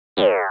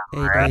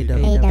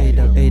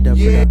A-Dubb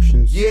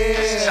Productions.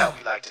 Yeah, how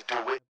we like to do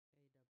it.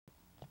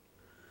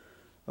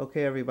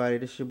 Okay, everybody,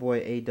 this is your boy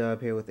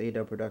A-Dubb here with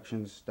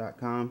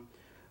A-DubbProductions.com.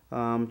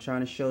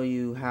 Trying to show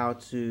you how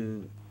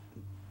to,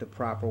 the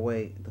proper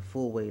way, the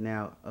full way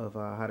now of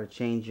how to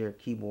change your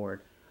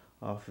keyboard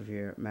off of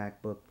your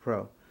MacBook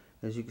Pro.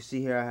 As you can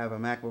see here, I have a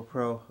MacBook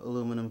Pro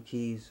aluminum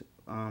keys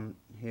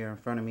here in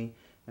front of me,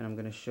 and I'm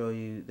going to show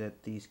you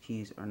that these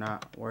keys are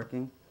not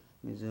working.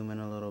 Let me zoom in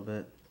a little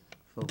bit,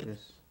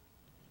 focus.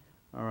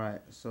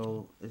 Alright,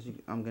 so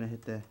I'm going to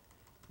hit the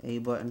A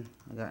button.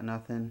 I got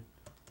nothing.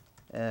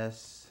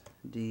 S,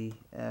 D,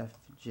 F,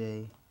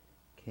 J,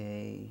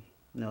 K,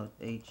 no,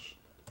 H,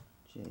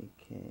 J,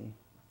 K.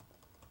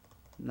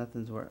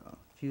 Nothing's working. A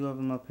few of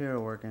them up here are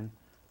working,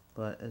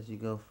 but as you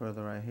go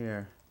further right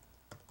here,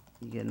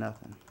 you get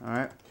nothing.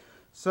 Alright,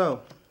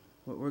 so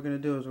what we're going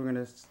to do is we're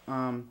going to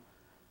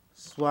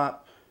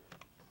swap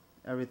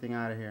everything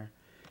out of here.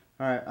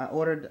 Alright,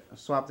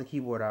 swap the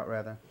keyboard out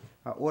rather.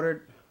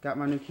 Got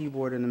my new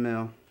keyboard in the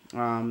mail.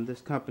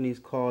 This company is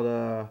called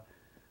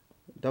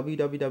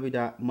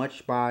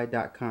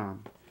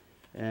www.muchbuy.com,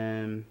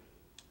 and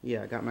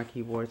yeah, I got my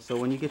keyboard. So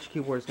when you get your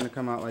keyboard, it's gonna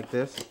come out like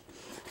this.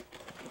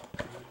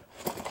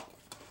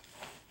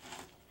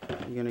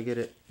 You're gonna get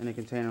it in a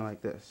container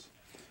like this.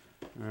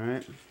 All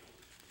right,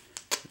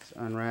 let's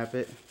unwrap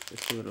it.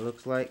 Let's see what it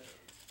looks like.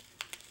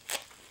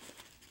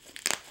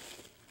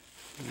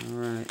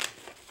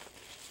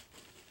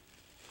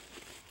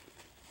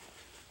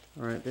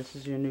 All right, this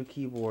is your new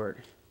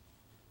keyboard.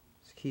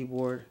 This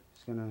keyboard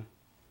is gonna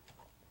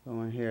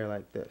go in here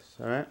like this.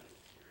 All right.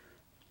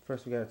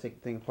 First, we gotta take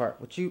the thing apart.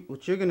 What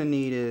you're gonna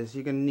need is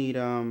you're gonna need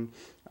I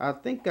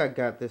think I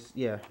got this.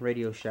 Yeah,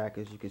 Radio Shack,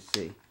 as you can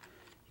see. You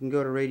can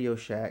go to Radio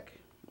Shack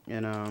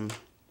and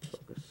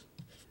focus.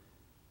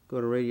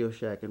 Go to Radio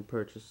Shack and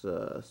purchase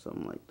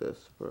something like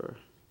this for.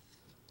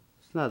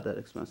 It's not that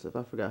expensive.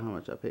 I forgot how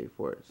much I paid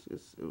for it.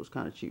 It was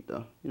kind of cheap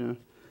though, you know.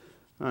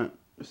 All right.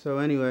 So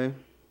anyway.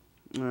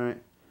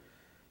 Alright,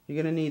 you're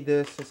going to need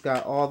this. It's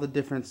got all the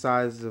different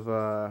sizes of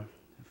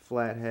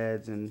flat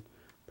heads and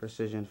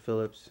precision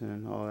Phillips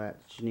and all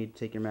that you need to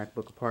take your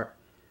MacBook apart.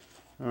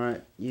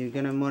 Alright, you're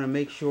going to want to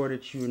make sure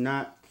that you're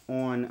not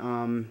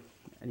on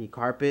any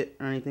carpet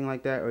or anything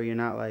like that, or you're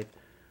not like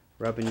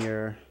rubbing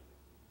your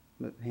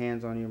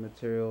hands on your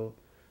material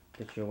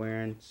that you're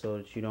wearing, so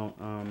that you don't,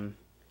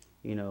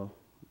 you know,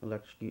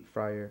 electrocute,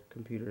 fry your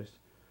computer's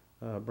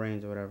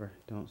brains or whatever.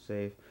 Don't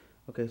save.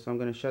 Okay, so I'm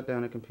going to shut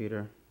down the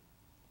computer.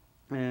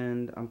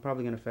 And I'm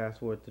probably going to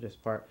fast forward to this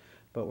part,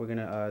 but we're going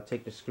to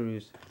take the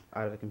screws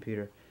out of the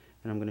computer,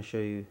 and I'm going to show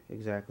you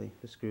exactly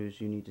the screws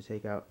you need to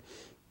take out.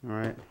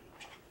 Alright,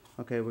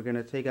 okay, we're going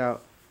to take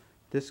out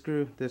this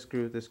screw, this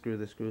screw, this screw,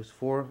 this screws.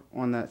 4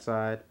 on that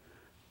side,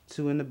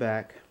 2 in the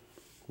back,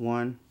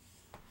 1,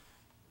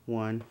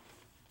 1,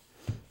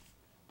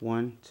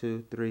 1,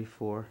 2, 3,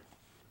 4,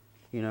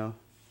 you know.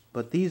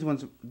 But these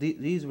ones,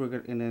 these we're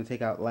going to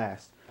take out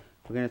last.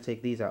 We're going to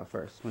take these out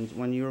first.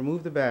 When you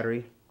remove the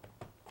battery,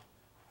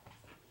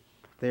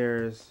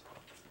 there's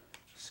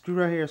screw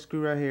right here,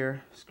 screw right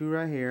here, screw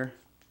right here.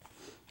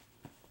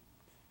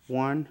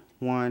 1,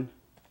 1,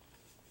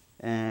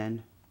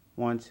 and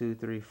 1, 2,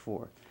 3,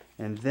 4.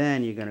 And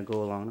then you're gonna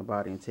go along the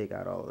body and take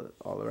out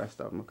all the rest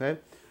of them. Okay.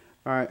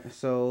 All right.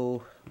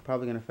 So I'm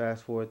probably gonna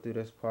fast forward through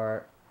this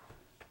part,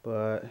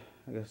 but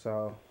I guess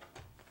I'll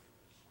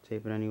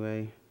tape it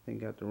anyway. I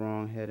think I got the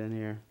wrong head in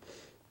here.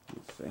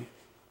 Let's see.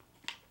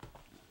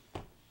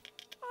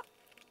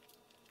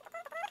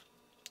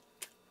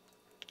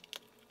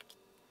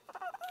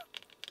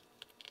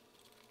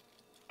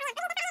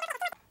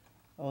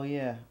 Oh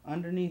yeah,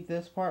 underneath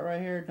this part right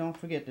here, don't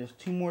forget there's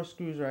 2 more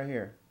screws right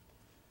here.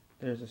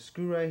 There's a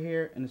screw right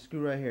here and a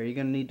screw right here. You're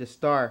gonna need the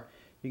star.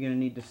 You're gonna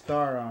need the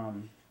star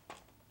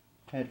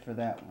head for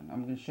that one.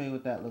 I'm gonna show you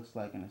what that looks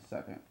like in a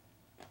second.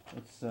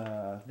 It's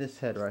this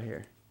head right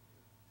here.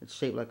 It's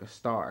shaped like a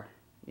star.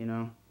 You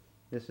know,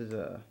 this is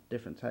a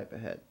different type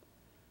of head,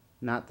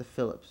 not the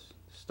Phillips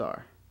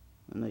star.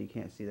 I know you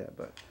can't see that,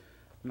 but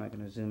I'm not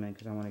gonna zoom in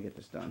because I want to get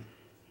this done.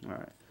 All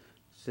right.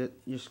 Set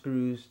your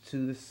screws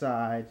to the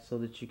side so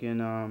that you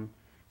can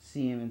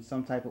see them in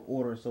some type of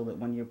order, so that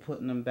when you're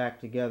putting them back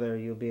together,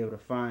 you'll be able to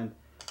find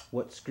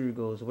what screw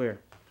goes where.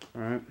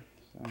 Alright,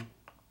 so.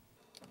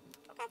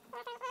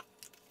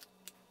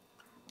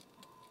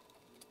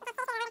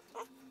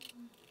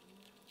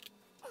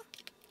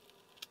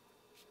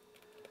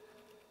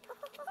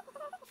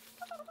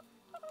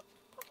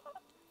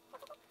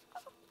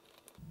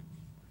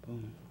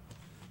 Boom.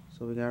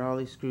 So we got all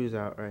these screws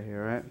out right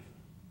here, right?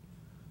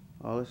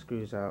 All the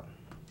screws out.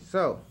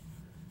 So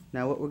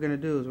now what we're gonna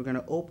do is we're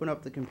gonna open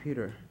up the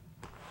computer.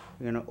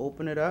 We're gonna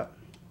open it up,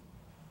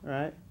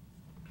 right?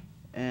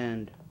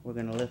 And we're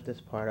gonna lift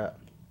this part up.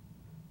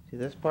 See,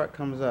 this part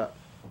comes up,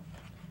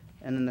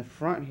 and then the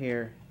front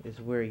here is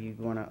where you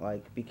wanna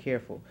like be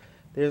careful.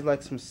 There's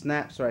like some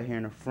snaps right here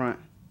in the front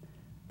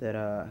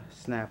that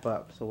snap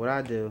up. So what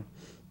I do,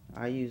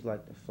 I use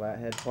like the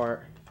flathead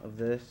part of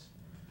this,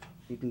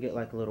 you can get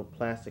like a little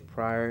plastic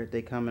prior.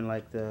 They come in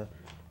like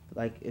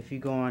if you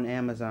go on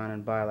Amazon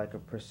and buy like a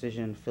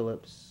precision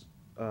Phillips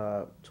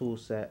tool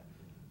set,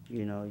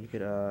 you know, you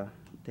could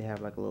they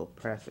have like a little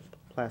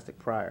plastic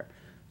prior.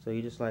 So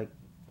you just like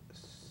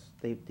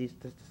this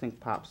thing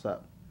pops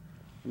up.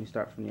 Let me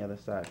start from the other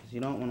side, because you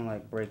don't want to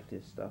like break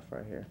this stuff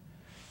right here,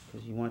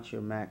 because you want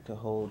your Mac to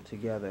hold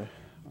together.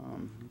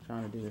 I'm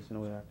trying to do this in a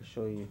way I can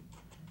show you.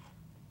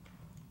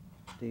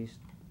 These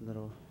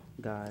little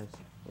guys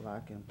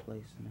lock in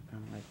place, and they're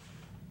kind of like,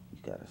 you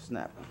gotta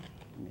snap them.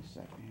 Give me a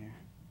second here.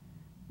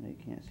 Now you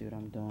can't see what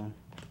I'm doing.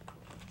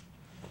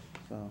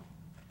 So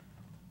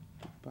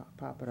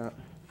pop it up.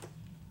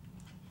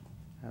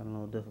 Having a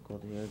little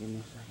difficulty here. Give me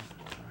a second.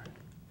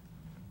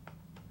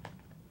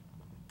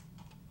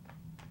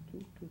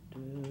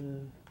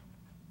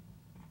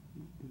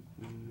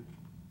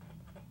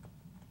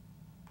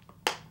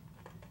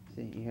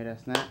 See, you hear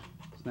that snap?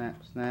 Snap,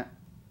 snap.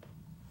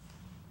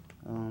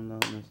 Oh no,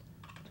 it's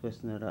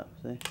twisting it up.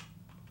 See?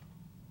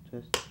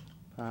 Twist,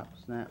 pop,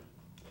 snap.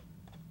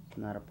 It's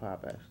not a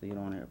pop, actually. You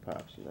don't want to hear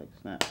pops. You like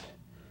snaps.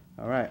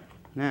 Alright,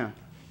 now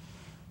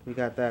we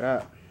got that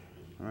up.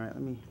 Alright,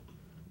 let me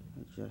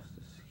adjust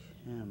this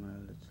camera a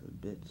little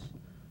bit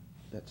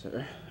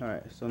better.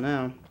 Alright, so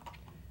now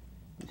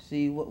you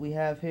see what we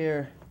have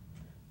here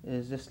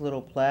is this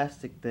little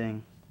plastic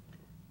thing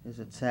is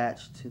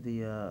attached to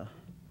the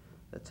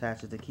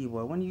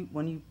keyboard. When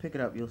you pick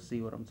it up, you'll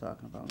see what I'm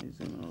talking about. Let me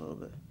zoom in a little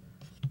bit.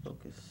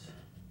 Focus.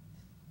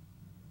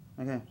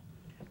 Okay,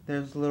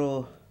 there's a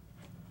little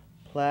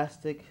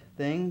plastic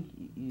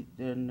thing.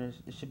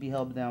 It should be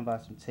held down by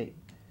some tape.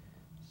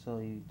 So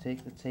you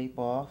take the tape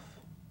off.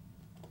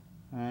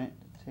 All right,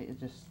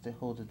 it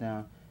holds it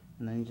down,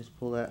 and then you just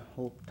pull that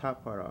whole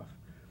top part off.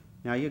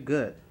 Now you're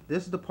good.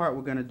 This is the part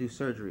we're gonna do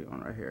surgery on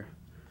right here.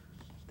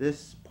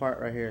 This part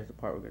right here is the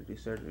part we're gonna do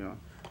surgery on.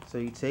 So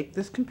you take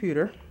this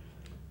computer,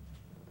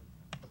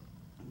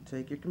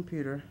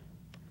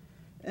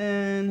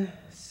 and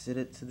sit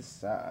it to the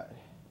side.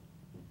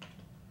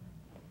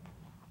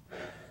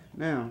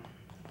 Now,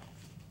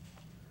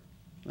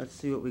 let's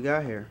see what we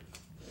got here.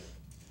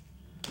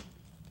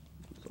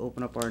 Let's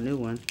open up our new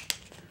one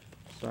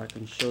so I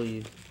can show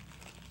you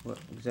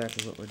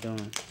exactly what we're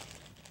doing.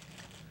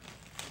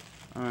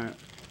 Alright,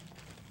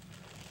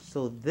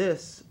 so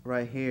this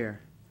right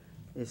here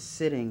is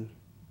sitting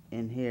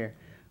in here.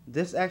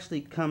 This actually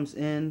comes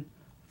in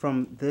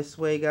from this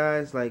way,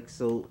 guys. Like,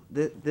 so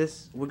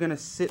this we're gonna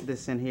sit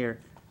this in here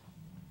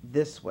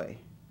this way.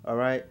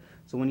 Alright,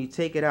 so when you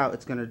take it out,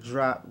 it's gonna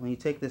drop. When you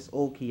take this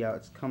old key out,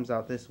 it comes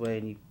out this way,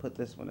 and you put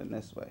this one in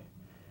this way.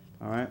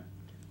 Alright,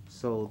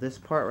 so this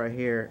part right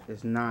here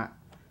is not,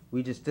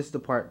 this is the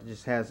part that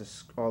just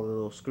has all the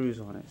little screws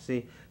on it.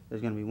 See,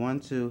 there's going to be 1,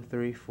 2,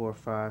 3, 4,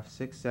 5,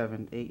 6,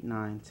 7, 8,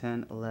 9,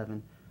 10,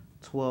 11,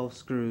 12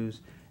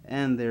 screws.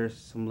 And there's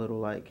some little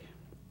like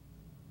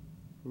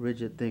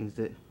rigid things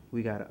that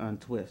we got to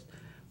untwist.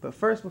 But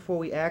first, before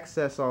we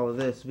access all of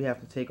this, we have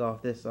to take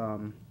off this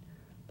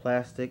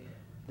plastic,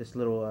 this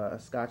little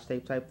scotch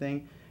tape type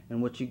thing. And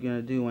what you're going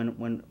to do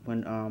when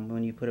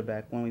we put it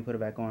back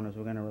on is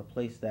we're going to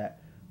replace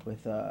that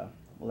with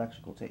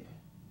electrical tape.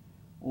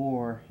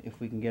 Or if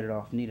we can get it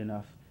off neat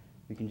enough,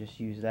 we can just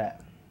use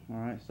that.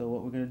 Alright, so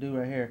what we're going to do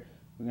right here,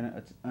 we're going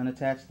to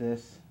unattach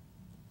this.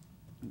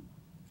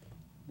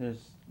 There's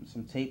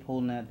some tape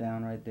holding that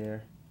down right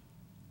there.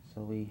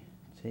 So we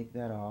take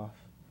that off,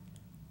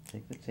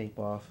 take the tape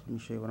off. Let me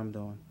show you what I'm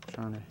doing. I'm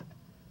trying to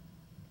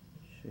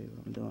show you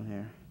what I'm doing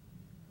here.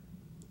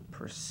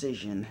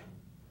 Precision,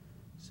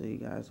 so you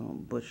guys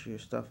don't butcher your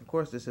stuff. Of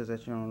course, this is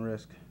at your own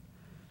risk,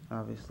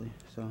 obviously.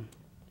 So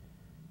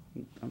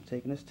I'm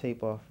taking this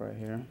tape off right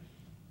here.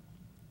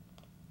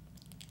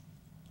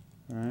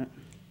 Alright.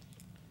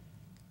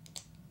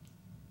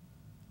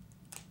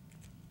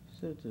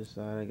 Set it to the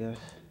side, I guess.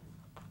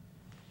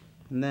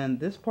 And then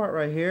this part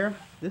right here,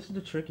 this is the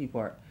tricky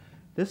part.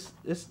 There's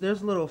a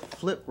little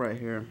flip right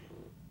here.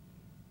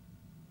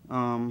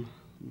 Let me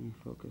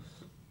focus.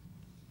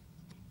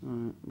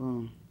 Alright,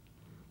 boom.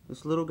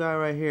 This little guy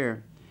right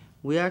here.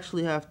 We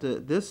actually have to,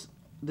 this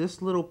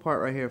little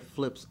part right here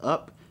flips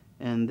up,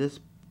 and this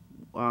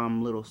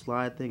little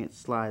slide thing, it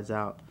slides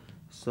out.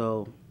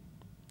 So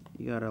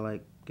you gotta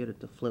like get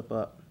it to flip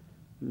up.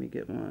 Let me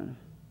get mine.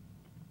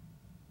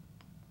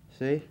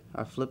 See,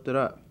 I flipped it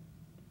up.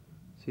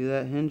 See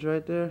that hinge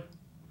right there?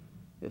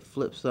 It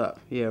flips up.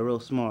 Yeah, real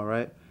small,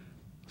 right?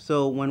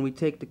 So when we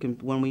take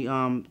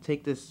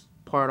take this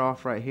part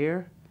off right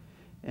here,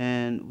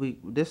 and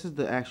this is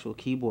the actual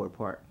keyboard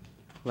part.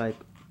 Like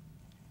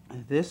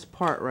this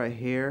part right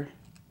here,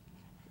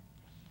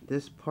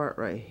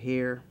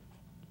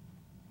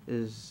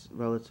 is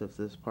relative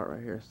to this part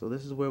right here. So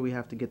this is where we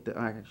have to get the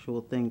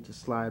actual thing to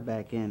slide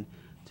back in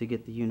to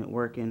get the unit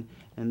working.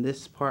 And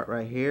this part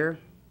right here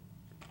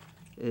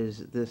is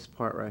this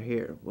part right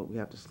here, what we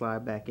have to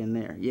slide back in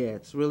there. Yeah,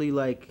 it's really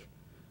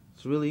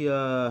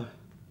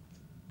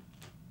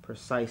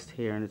precise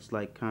here, and it's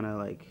like kind of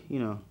like, you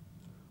know,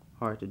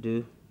 hard to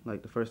do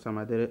like the first time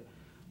I did it.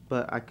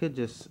 But I could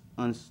just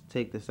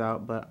take this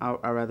out, but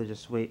I'd rather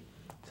just wait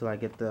till I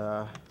get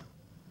the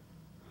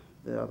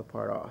other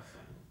part off.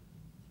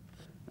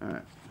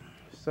 Alright,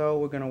 so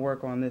we're gonna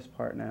work on this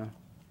part now.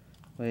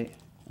 Wait,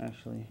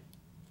 actually,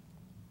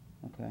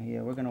 okay,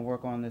 yeah, we're gonna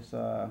work on this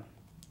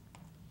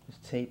this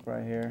tape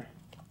right here.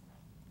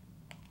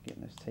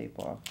 Getting this tape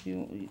off.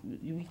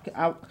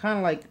 I kind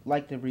of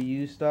like to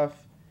reuse stuff,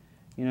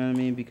 you know what I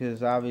mean,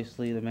 because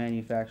obviously the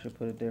manufacturer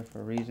put it there for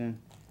a reason.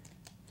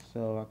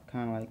 So I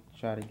kind of like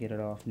try to get it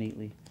off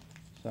neatly,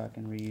 so I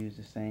can reuse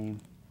the same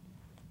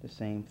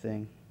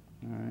thing.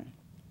 All right.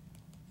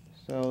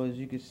 So as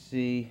you can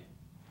see,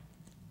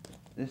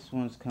 this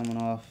one's coming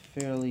off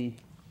fairly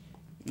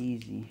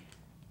easy,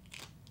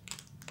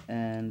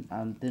 and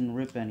I didn't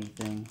rip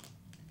anything,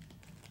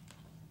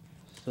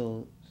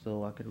 so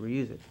I could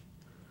reuse it.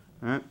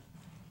 All right.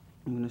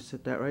 I'm gonna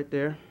set that right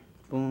there.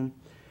 Boom.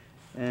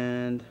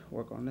 And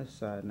work on this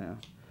side now.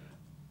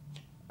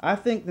 I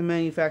think the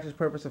manufacturer's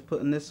purpose of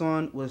putting this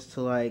on was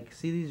to, like,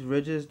 see these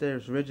ridges?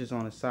 There's ridges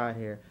on the side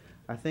here.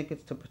 I think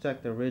it's to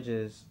protect the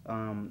ridges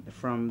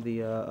from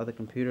the other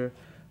computer.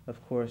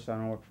 Of course, I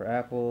don't work for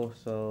Apple,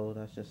 so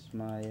that's just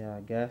my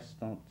guess.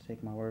 Don't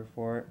take my word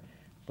for it.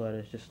 But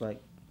it's just like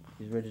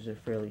these ridges are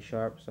fairly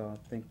sharp, so I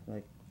think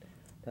like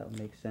that would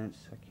make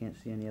sense. I can't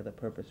see any other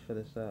purpose for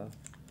this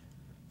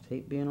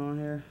tape being on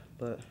here,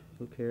 but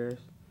who cares?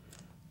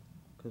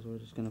 Because we're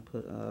just gonna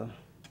put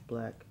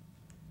black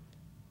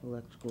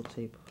electrical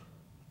tape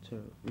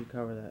to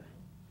recover that.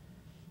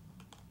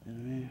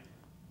 Alright,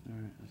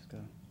 let's go.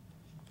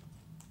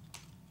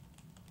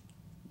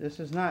 This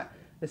is not,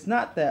 it's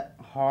not that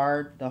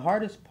hard. The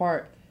hardest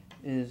part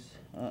is,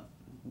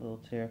 little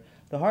tear.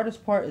 The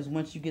hardest part is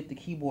once you get the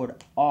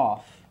keyboard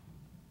off,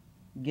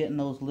 getting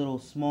those little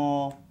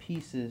small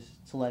pieces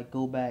to like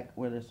go back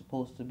where they're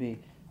supposed to be.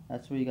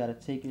 That's where you gotta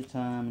take your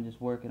time and just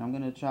work it. I'm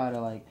gonna try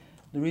to, like,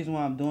 the reason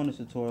why I'm doing this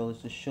tutorial is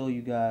to show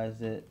you guys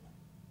that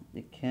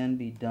it can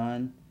be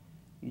done.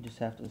 You just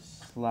have to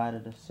slide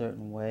it a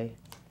certain way.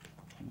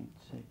 Let me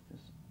take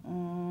this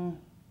on.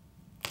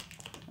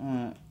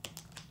 Alright.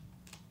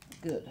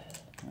 Good.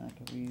 I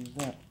can reuse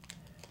that.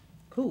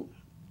 Cool.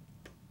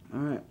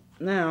 Alright.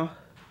 Now,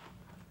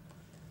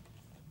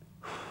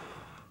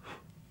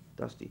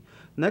 dusty.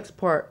 Next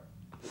part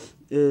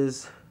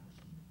is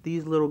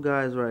these little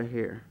guys right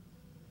here.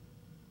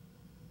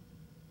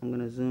 I'm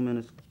going to zoom in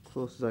as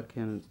close as I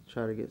can and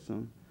try to get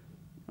some.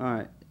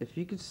 Alright. If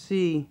you could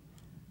see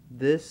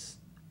this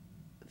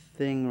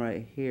thing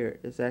right here,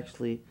 it's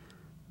actually,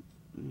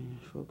 let me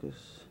focus.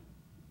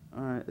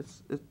 Alright,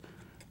 it's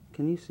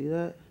can you see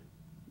that?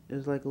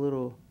 There's like a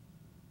little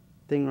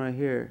thing right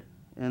here,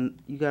 and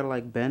you gotta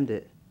like bend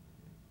it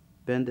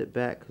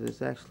back, because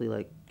it's actually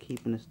like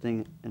keeping this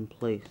thing in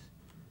place.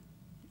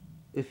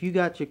 If you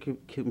got your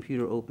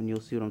computer open,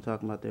 you'll see what I'm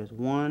talking about. There's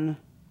 1,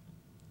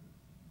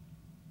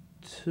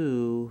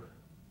 2,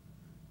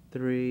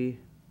 3,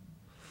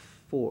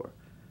 4.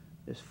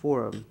 There's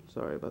 4 of them.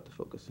 Sorry about the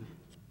focusing.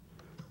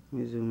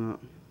 Let me zoom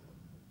out.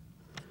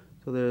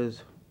 So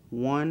there's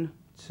 1,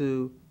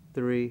 2,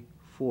 3,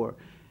 4.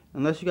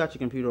 Unless you got your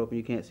computer open,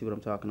 you can't see what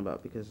I'm talking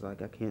about, because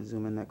like I can't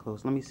zoom in that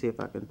close. Let me see if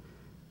I can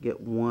get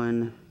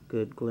one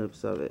good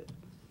glimpse of it.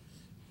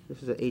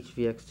 This is a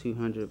HVX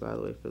 200, by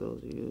the way, for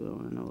those of you who don't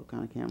want to know what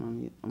kind of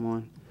camera I'm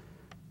on.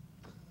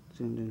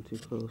 Zoomed in too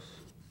close.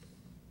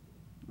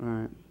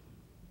 Alright.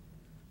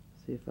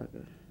 See if I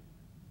could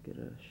get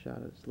a shot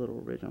of this little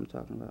ridge I'm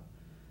talking about.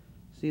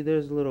 See,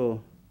 there's a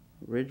little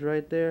ridge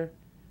right there.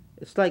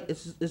 It's like,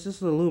 it's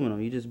just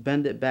aluminum. You just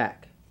bend it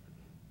back.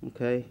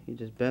 Okay? You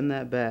just bend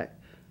that back.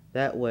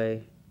 That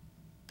way,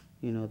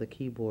 you know, the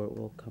keyboard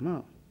will come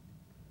out.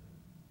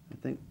 I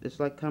think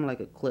it's like kind of like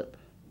a clip.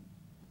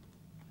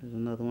 There's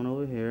another one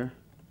over here.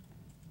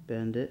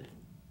 Bend it.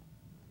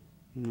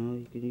 You know,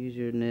 you could use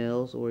your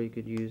nails, or you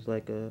could use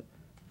like a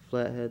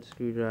flathead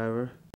screwdriver.